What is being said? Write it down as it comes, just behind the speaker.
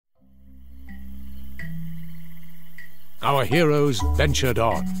our heroes ventured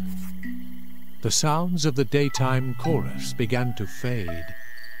on. The sounds of the daytime chorus began to fade,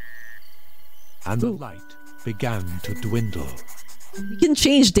 and the light began to dwindle. You can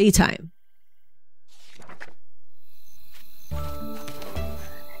change daytime.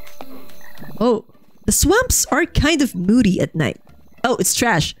 Oh, the swamps are kind of moody at night. Oh, it's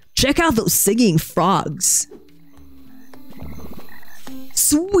trash. Check out those singing frogs.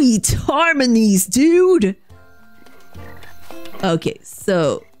 Sweet harmonies, dude. Okay,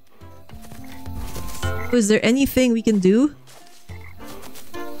 so is there anything we can do?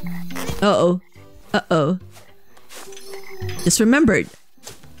 Uh-oh. Uh-oh. Just remembered.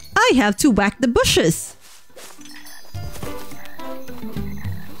 I have to whack the bushes.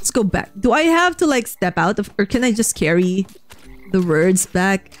 Let's go back. Do I have to like step out of, or can I just carry the words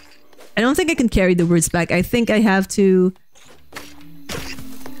back? I don't think I can carry the words back. I think I have to...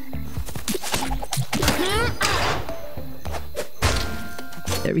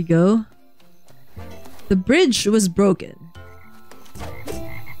 There we go. The bridge was broken.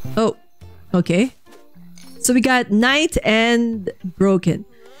 Oh, okay. So we got night and broken.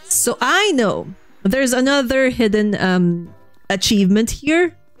 So I know there's another hidden achievement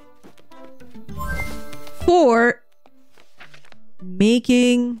here for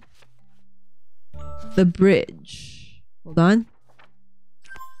making the bridge. Hold on.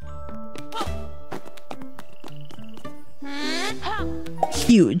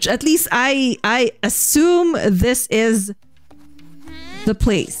 Huge. At least I assume this is the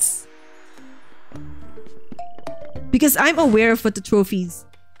place. Because I'm aware of what the trophies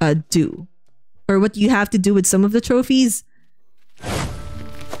do. Or what you have to do with some of the trophies.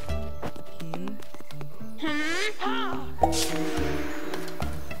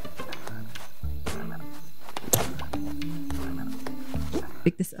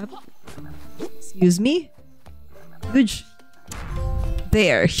 Pick this up. Excuse me. Huge.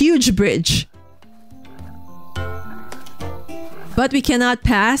 There. Huge bridge. But we cannot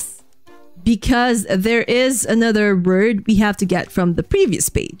pass because there is another word we have to get from the previous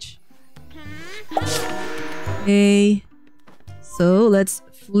page. Okay. So let's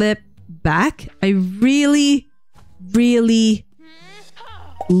flip back. I really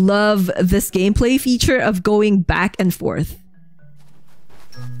love this gameplay feature of going back and forth.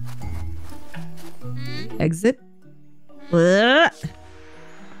 Exit.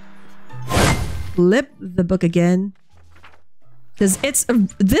 Flip the book again. Because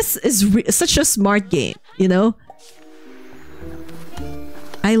this is such a smart game, you know?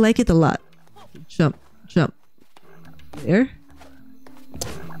 I like it a lot. Jump, jump. There.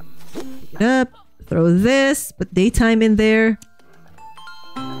 Pick it up. Throw this. Put daytime in there.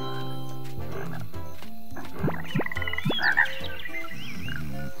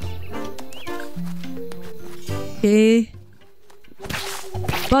 Okay.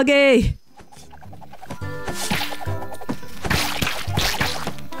 Buggy!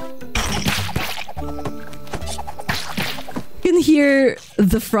 You can hear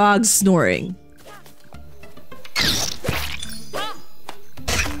the frogs snoring.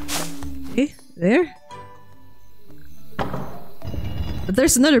 Okay, there. But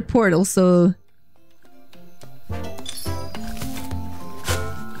there's another portal, so...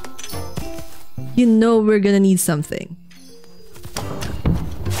 You know we're gonna need something.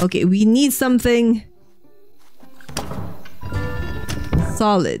 Okay, we need something...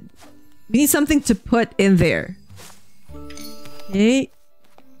 solid. We need something to put in there. Okay.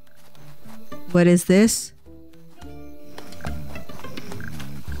 What is this?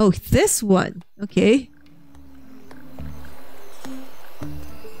 Oh, this one. Okay.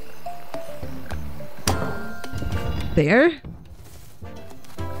 There.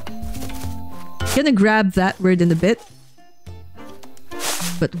 Gonna grab that word in a bit.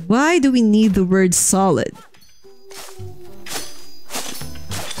 But why do we need the word solid?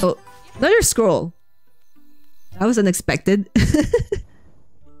 Oh, another scroll. That was unexpected.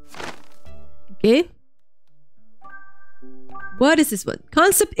 Okay. What is this one?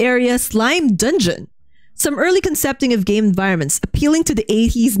 Concept area slime dungeon. Some early concepting of game environments appealing to the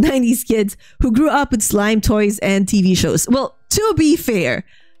 80s, 90s kids who grew up with slime toys and TV shows. Well, to be fair,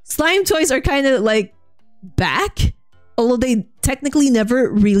 slime toys are kind of like back, although they technically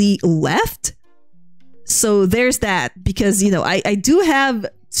never really left. So there's that, because, you know, I do have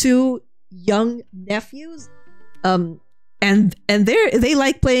 2 young nephews, and they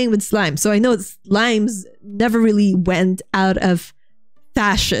like playing with slime. So I know slimes never really went out of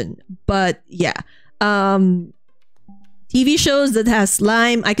fashion, but yeah. TV shows that has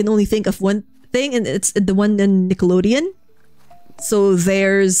slime, I can only think of one thing, and it's the one in Nickelodeon. So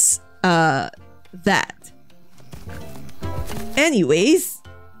there's that. Anyways.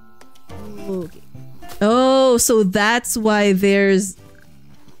 Okay. Oh, so that's why there's...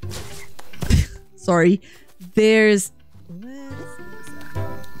 Sorry. There's...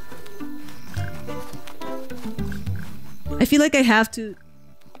 I feel like I have to...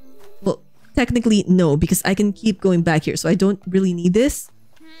 Well, technically, no, because I can keep going back here, so I don't really need this.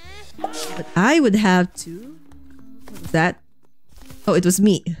 But I would have to... What was that? Oh, it was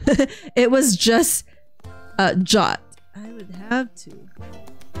me. It was just Jot. I would have to...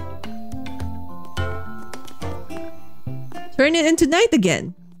 Turn it into night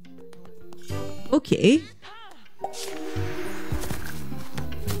again. Okay.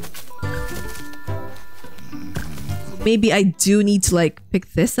 Maybe I do need to like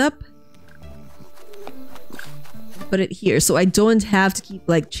pick this up. Put it here so I don't have to keep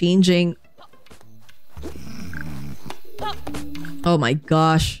like changing. Oh my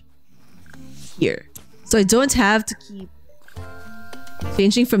gosh. Here. So I don't have to keep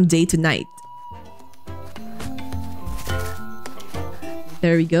changing from day to night.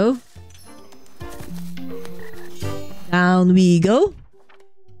 There we go. Down we go.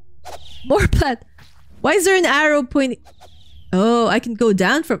 More plat. Why is there an arrow pointing? Oh, I can go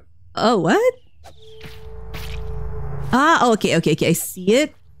down from... Oh, what? Ah, okay. I see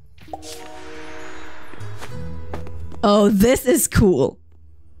it. Oh, this is cool.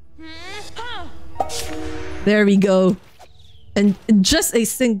 There we go. And just a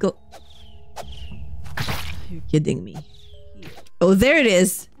single... You're kidding me. Oh, there it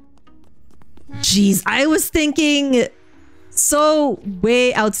is. Jeez, I was thinking so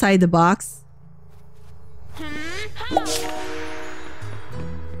way outside the box.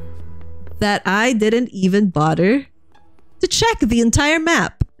 That I didn't even bother to check the entire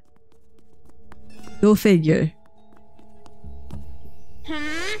map. Go figure.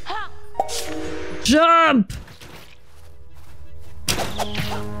 Jump!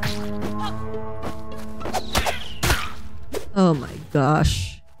 Oh my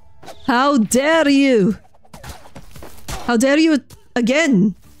gosh. How dare you? How dare you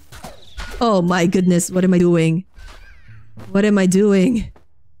again? Oh my goodness, what am I doing? What am I doing?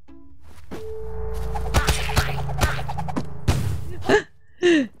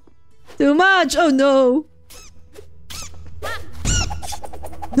 Too much! Oh no!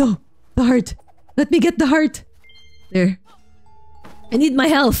 No! The heart! Let me get the heart! There. I need my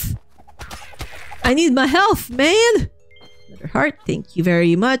health! I need my health, man! Another heart, thank you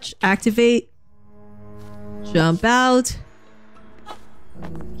very much. Activate. Jump out.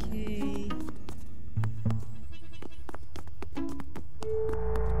 Okay.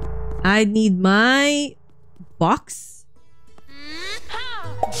 I need my box.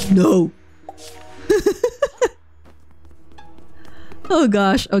 No. Oh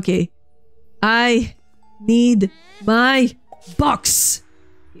gosh, okay. I need my box.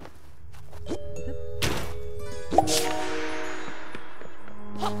 Then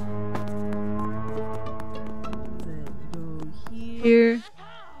go here.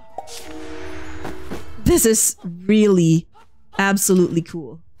 This is really absolutely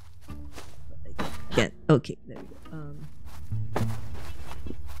cool. Again, okay, there we go.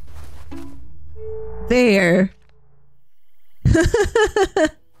 There.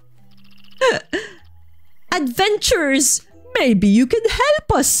 Adventurers, maybe you can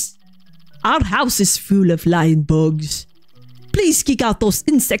help us. Our house is full of lion bugs. Please kick out those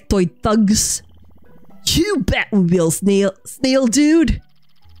insectoid thugs. You bet we will, snail dude.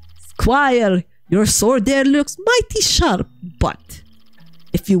 Squire, your sword there looks mighty sharp, but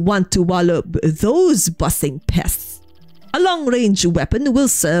if you want to wallop those bussing pests, a long-range weapon will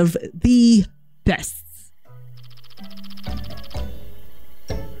serve the best.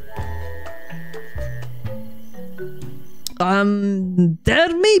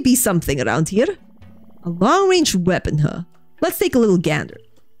 There may be something around here. A long-range weapon, huh? Let's take a little gander.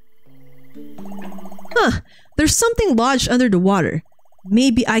 Huh, there's something lodged under the water.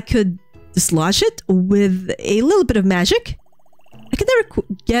 Maybe I could dislodge it with a little bit of magic? I can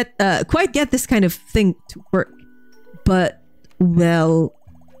never quite get this kind of thing to work. But, well,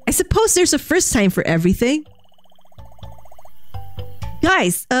 I suppose there's a first time for everything.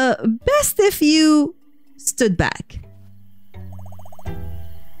 Guys, best if you stood back.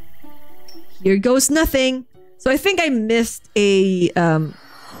 Here goes nothing. So I think I missed an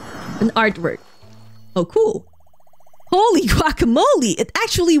artwork. Oh, cool. Holy guacamole! It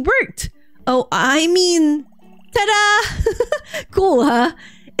actually worked! Oh, I mean... Ta-da! Cool, huh?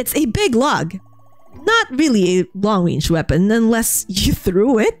 It's a big log. Not really a long-range weapon unless you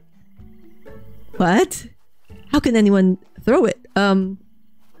threw it. What? How can anyone throw it? Oh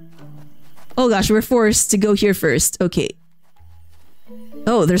gosh, we're forced to go here first. Okay.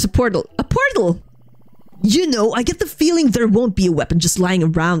 Oh, there's a portal. A portal! You know, I get the feeling there won't be a weapon just lying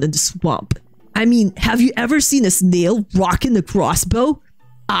around in the swamp. I mean, have you ever seen a snail rocking a crossbow?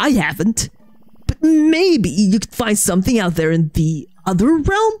 I haven't. But maybe you could find something out there in the other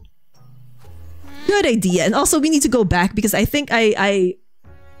realm? Good idea. And also, we need to go back because I think I...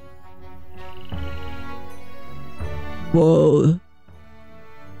 Whoa.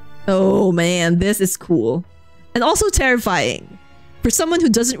 Oh man, this is cool. And also terrifying. For someone who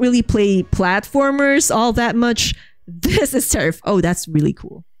doesn't really play platformers all that much, this is terrifying. Oh, that's really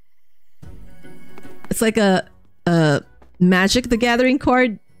cool. It's like a Magic the Gathering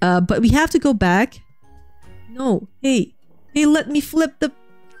card, but we have to go back. No, hey, let me flip the...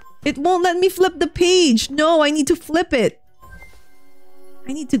 It won't let me flip the page. No, I need to flip it.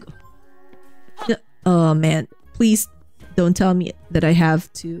 I need to go... Oh man, please don't tell me that I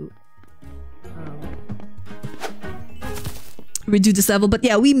have to redo this level. But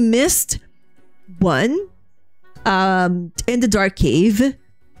yeah, we missed one in the dark cave.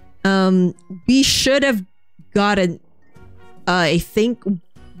 We should have gotten I think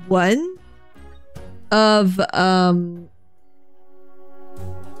one of the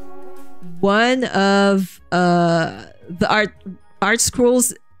art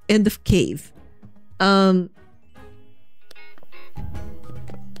scrolls in the cave.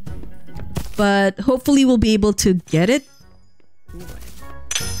 But hopefully we'll be able to get it.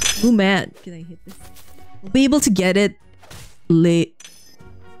 Oh man, can I hit this? We'll be able to get it late.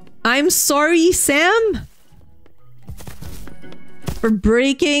 I'm sorry, Sam, for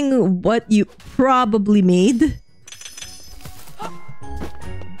breaking what you probably made.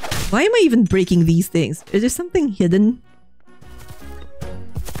 Why am I even breaking these things? Is there something hidden?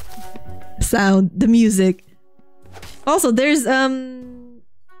 Sound, the music. Also, there's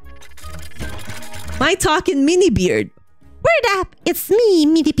my talking mini beard. Word up, it's me,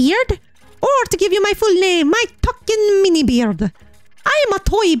 Mini Beard. Or to give you my full name, my talking Mini Beard. I am a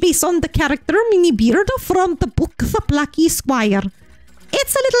toy based on the character Mini Beard from the book The Plucky Squire.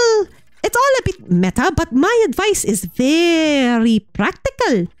 It's all a bit meta, but my advice is very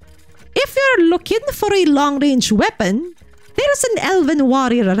practical. If you're looking for a long-range weapon, there's an elven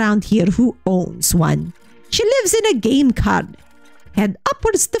warrior around here who owns one. She lives in a game card. Head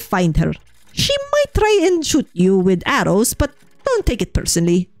upwards to find her. She might try and shoot you with arrows, but don't take it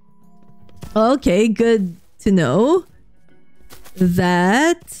personally. Okay, good to know.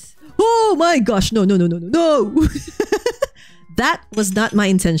 That... Oh my gosh, no. That was not my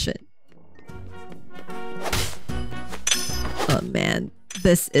intention. Oh man,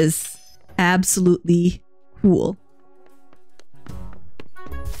 this is absolutely cool.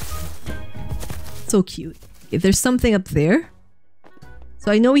 So cute. Okay, there's something up there.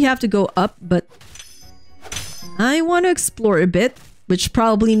 So I know we have to go up, but I want to explore a bit, which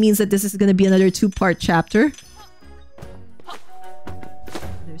probably means that this is going to be another 2-part chapter.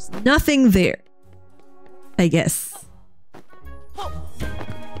 There's nothing there, I guess.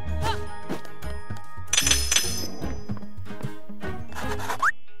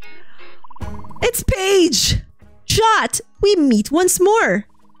 It's Paige! Shot! We meet once more!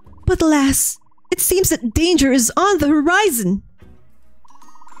 But alas, it seems that danger is on the horizon.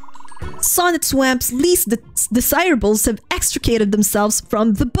 Sonnet Swamp's least desirables have extricated themselves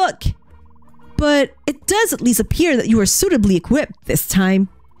from the book. But it does at least appear that you are suitably equipped this time.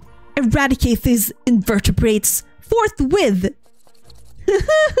 Eradicate these invertebrates forthwith.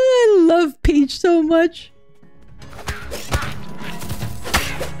 I love Paige so much.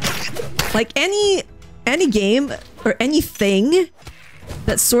 Like any game or anything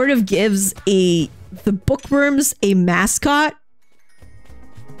that sort of gives the bookworms a mascot.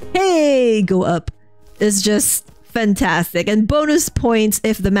 Hey, go up. Is just fantastic. And bonus points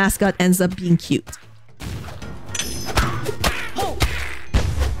if the mascot ends up being cute.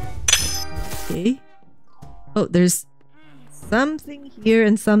 Okay. Oh, there's something here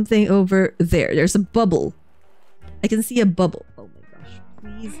and something over there. There's a bubble. I can see a bubble. Oh my gosh.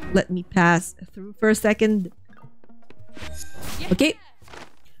 Please let me pass through for a second. Okay.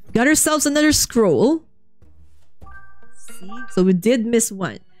 Got ourselves another scroll. See? So we did miss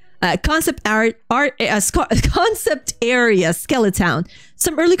one. Concept area, Skeleton.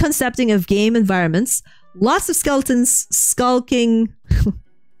 Some early concepting of game environments. Lots of skeletons skulking.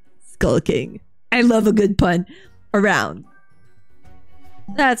 Skulking. I love a good pun. Around.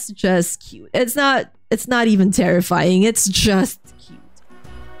 That's just cute. It's not even terrifying. It's just cute.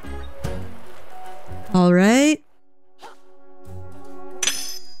 All right.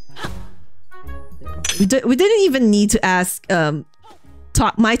 We didn't even need to ask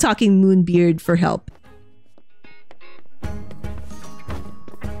my talking Moonbeard for help.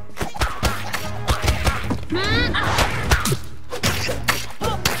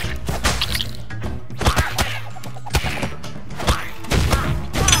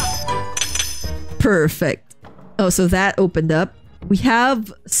 Perfect. Oh, so that opened up. We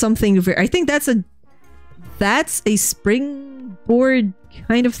have something very... I think that's a springboard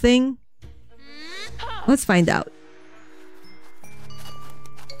kind of thing. Let's find out.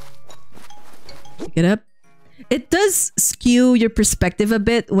 Pick it up. It does skew your perspective a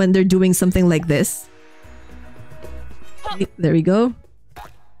bit when they're doing something like this. Okay, there we go.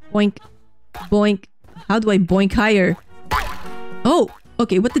 Boink. Boink. How do I boink higher? Oh,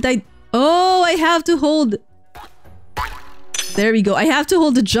 okay. What did I... Oh, I have to hold... There we go. I have to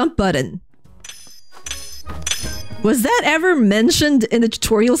hold the jump button. Was that ever mentioned in the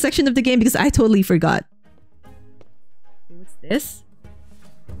tutorial section of the game? Because I totally forgot. What's this?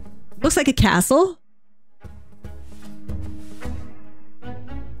 Looks like a castle.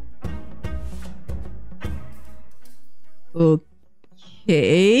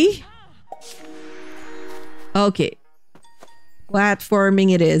 Okay. Okay.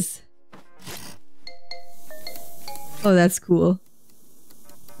 Platforming it is. Oh, that's cool.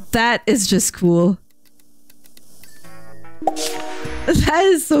 That is just cool. That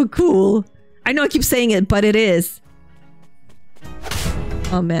is so cool. I know I keep saying it, but it is.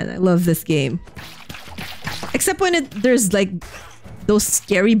 Oh man, I love this game. Except when there's like those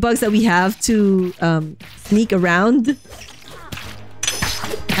scary bugs that we have to sneak around.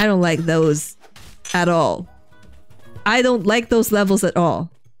 I don't like those at all. I don't like those levels at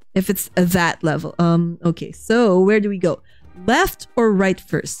all. If it's that level. Okay, so where do we go? Left or right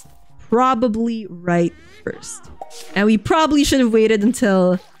first? Probably right first. And we probably should have waited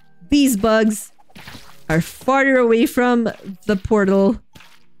until these bugs are farther away from the portal.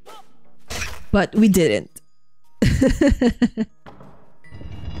 But we didn't.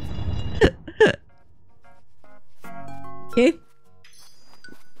 Okay.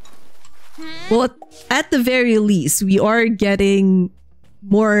 Well, at the very least, we are getting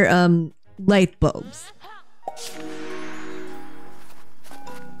more light bulbs.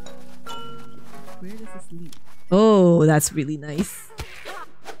 Where does this lead? Oh, that's really nice.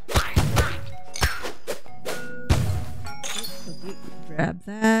 Okay, grab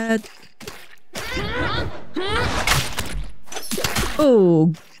that.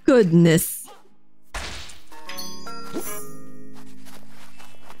 Oh, goodness.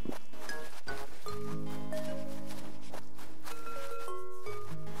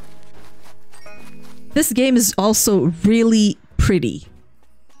 This game is also really pretty.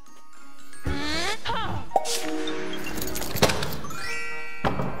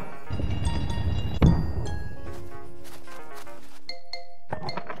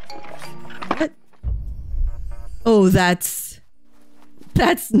 What? Oh, that's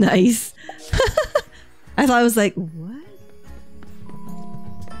nice. I thought I was like, what?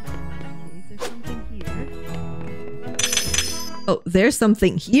 Okay, is there something here? Oh, there's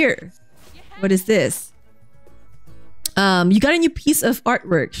something here. What is this? You got a new piece of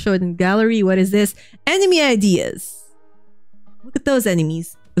artwork showed in gallery. What is this? Enemy ideas. Look at those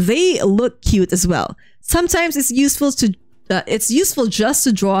enemies. They look cute as well. Sometimes it's useful just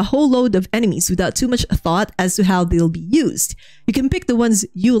to draw a whole load of enemies without too much thought as to how they'll be used. You can pick the ones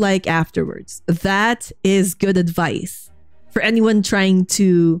you like afterwards. That is good advice for anyone trying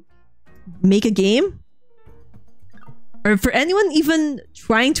to make a game, or for anyone even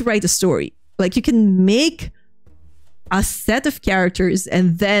trying to write a story. Like, you can make a set of characters,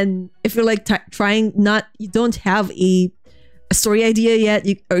 and then if you're like you don't have a story idea yet,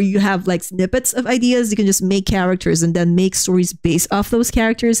 or you have like snippets of ideas, you can just make characters and then make stories based off those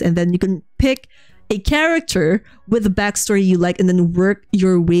characters, and then you can pick a character with a backstory you like and then work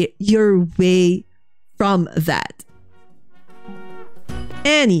your way from that.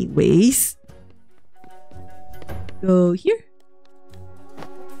 Anyways, go here.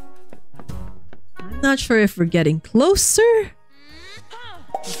 I'm not sure if we're getting closer.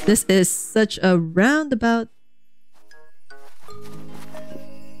 This is such a roundabout.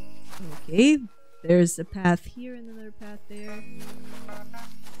 Okay, there's a path here and another path there.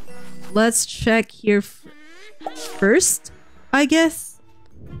 Let's check here first, I guess.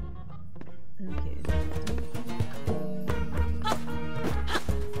 Okay.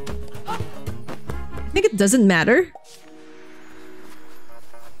 I think it doesn't matter.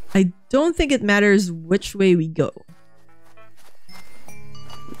 I don't think it matters which way we go.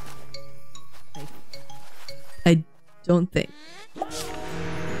 I don't think.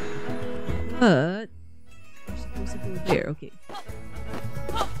 But we're supposed to go there, okay.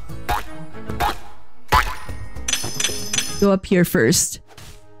 Go up here first.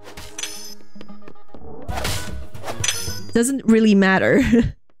 Doesn't really matter.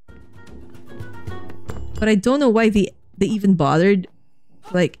 But I don't know why they even bothered.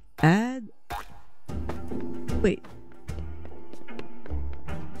 Like, add Wait.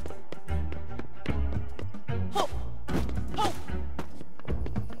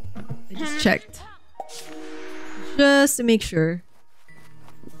 I just checked. Just to make sure.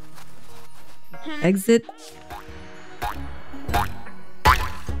 Exit.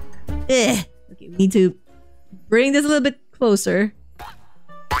 Okay, we need to bring this a little bit closer.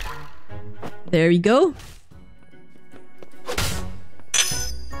 There you go.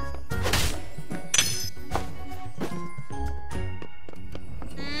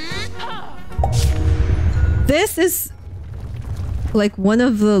 This is like one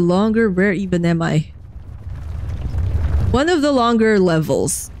of the longer... Where even am I? One of the longer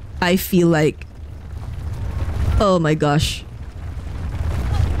levels, I feel like. Oh my gosh.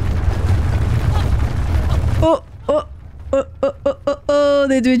 Oh,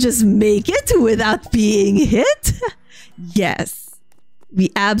 did we just make it without being hit? Yes,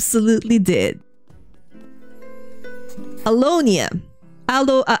 we absolutely did. Alonia.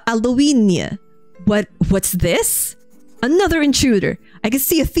 Aloenia. What's this? Another intruder. I can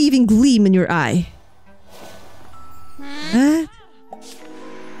see a thieving gleam in your eye. What?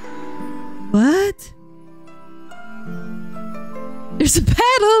 What? There's a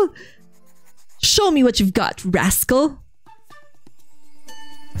battle! Show me what you've got, rascal.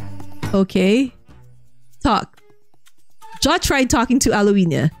 Okay. Talk. Jot tried talking to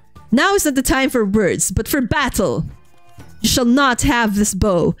Aloenia. Now is not the time for words, but for battle. You shall not have this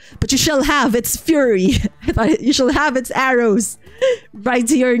bow, but you shall have its fury. You shall have its arrows. Right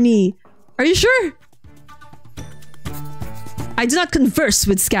to your knee. Are you sure? I do not converse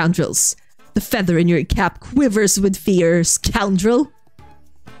with scoundrels. The feather in your cap quivers with fear, scoundrel.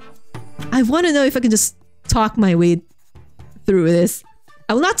 I want to know if I can just talk my way through this.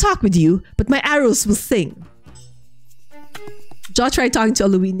 I will not talk with you, but my arrows will sing. Jot tried talking to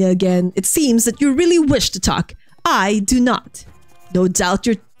Aloenia again. It seems that you really wish to talk. I do not. No doubt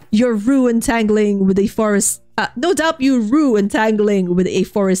you're rue entangling with a forest... no doubt you rue entangling with a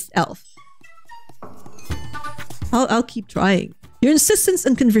forest elf. I'll keep trying. Your insistence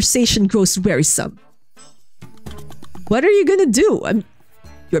on conversation grows wearisome. What are you gonna do?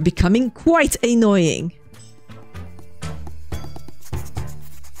 You're becoming quite annoying.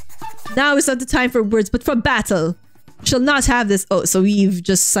 Now is not the time for words, but for battle. We shall not have this... Oh, so we've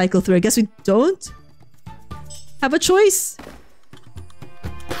just cycled through. I guess we don't have a choice.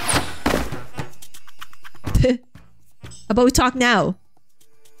 How about we talk now?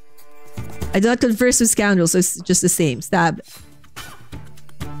 I do not converse with scoundrels, so it's just the same. Stab.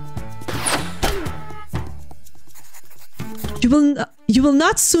 You will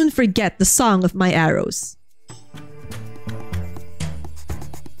not soon forget the song of my arrows.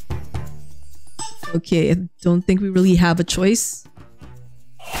 Okay, I don't think we really have a choice.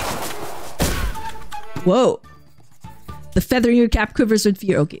 Whoa. The feather in your cap quivers with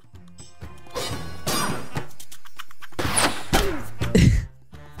fear. Okay.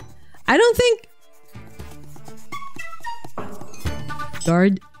 I don't think...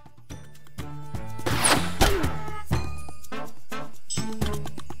 Guard.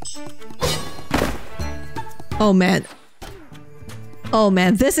 Oh man. Oh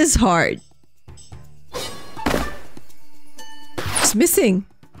man, this is hard. It's missing.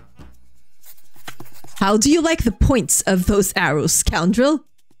 How do you like the points of those arrows, scoundrel?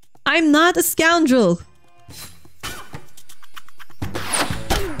 I'm not a scoundrel.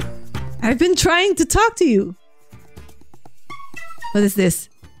 I've been trying to talk to you. What is this?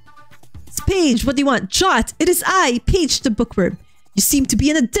 It's Paige, what do you want? Jot, it is I, Paige the bookworm. You seem to be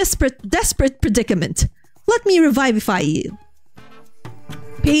in a desperate predicament. Let me revivify you.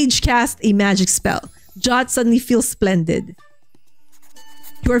 Paige cast a magic spell. Jot suddenly feels splendid.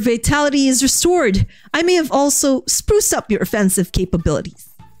 Your vitality is restored. I may have also spruced up your offensive capabilities.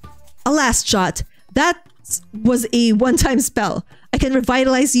 Alas, Jot, that was a one-time spell. I can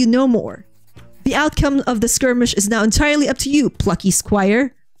revitalize you no more. The outcome of the skirmish is now entirely up to you, Plucky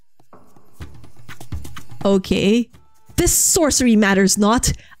Squire. Okay. This sorcery matters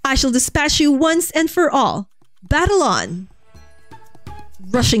not. I shall dispatch you once and for all. Battle on.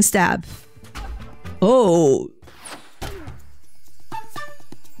 Rushing stab. Oh.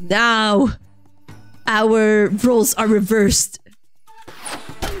 Now, our roles are reversed.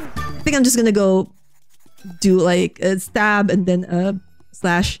 I think I'm just gonna go do like a stab and then a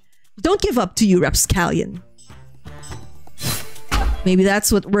slash. Don't give up, to you, Rapscallion. Maybe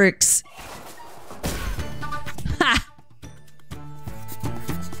that's what works. Ha!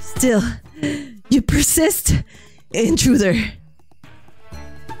 Still, you persist, intruder.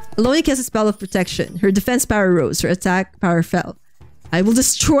 Alonia casts a spell of protection. Her defense power rose. Her attack power fell. I will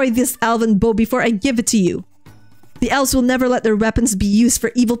destroy this elven bow before I give it to you. The elves will never let their weapons be used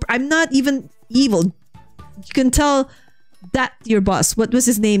for evil. I'm not even evil. You can tell that to your boss. What was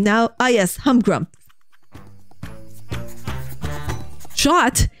his name now? Ah yes, Humgrump.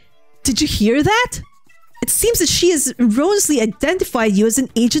 Jot, did you hear that? It seems that she has erroneously identified you as an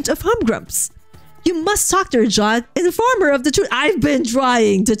agent of Humgrump's. You must talk to her, Jot. Inform her of the truth. I've been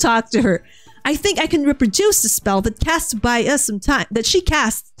trying to talk to her. I think I can reproduce the spell that cast to buy us some time. That she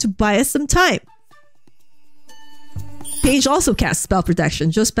cast to buy us some time. Paige also cast spell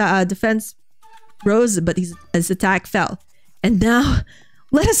protection. Just defense rose, but his attack fell. And now,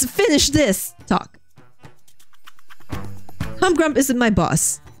 let us finish this talk. Humgrump isn't my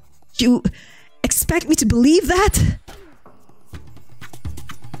boss. You expect me to believe that?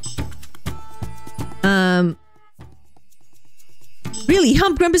 Really,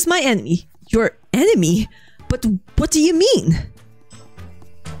 Humgrump is my enemy. Your enemy? But what do you mean?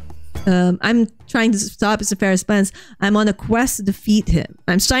 I'm trying to stop his nefarious plans. I'm on a quest to defeat him.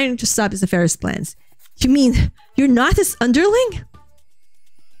 I'm trying to stop his nefarious plans. You mean you're not his underling?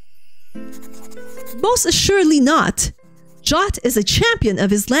 Most assuredly not. Jot is a champion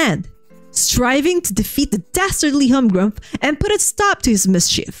of his land, striving to defeat the dastardly Humgrump and put a stop to his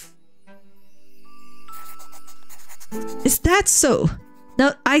mischief. Is that so?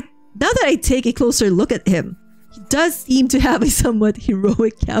 Now that I take a closer look at him, he does seem to have a somewhat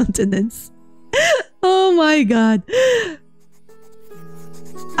heroic countenance. Oh my god.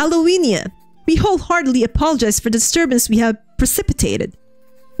 Aloenia, we wholeheartedly apologize for the disturbance we have precipitated.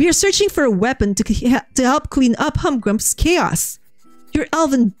 We are searching for a weapon to help clean up Humgrump's chaos. Your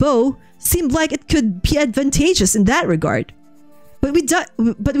elven bow seemed like it could be advantageous in that regard. But we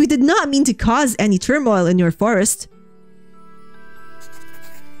did not mean to cause any turmoil in your forest.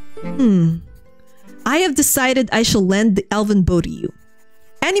 I have decided I shall lend the elven bow to you.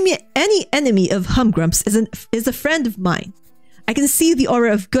 Any enemy of Humgrump's is a friend of mine. I can see the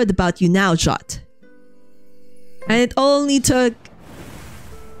aura of good about you now, Jot. And it only took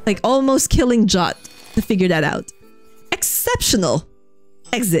like almost killing Jot to figure that out. Exceptional.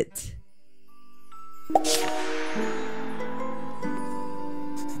 Exit.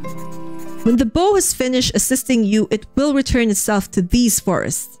 When the bow has finished assisting you, it will return itself to these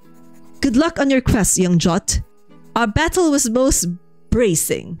forests. Good luck on your quest, young Jot. Our battle was most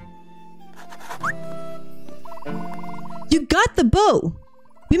bracing. You got the bow!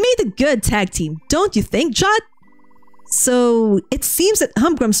 We made a good tag team, don't you think, Jot? So, it seems that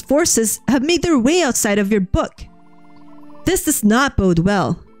Humgrump's forces have made their way outside of your book. This does not bode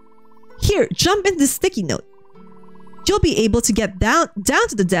well. Here, jump in this sticky note. You'll be able to get down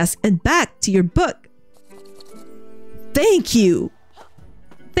to the desk and back to your book. Thank you!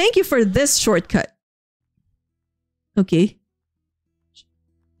 Thank you for this shortcut. Okay.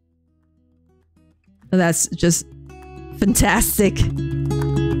 That's just fantastic.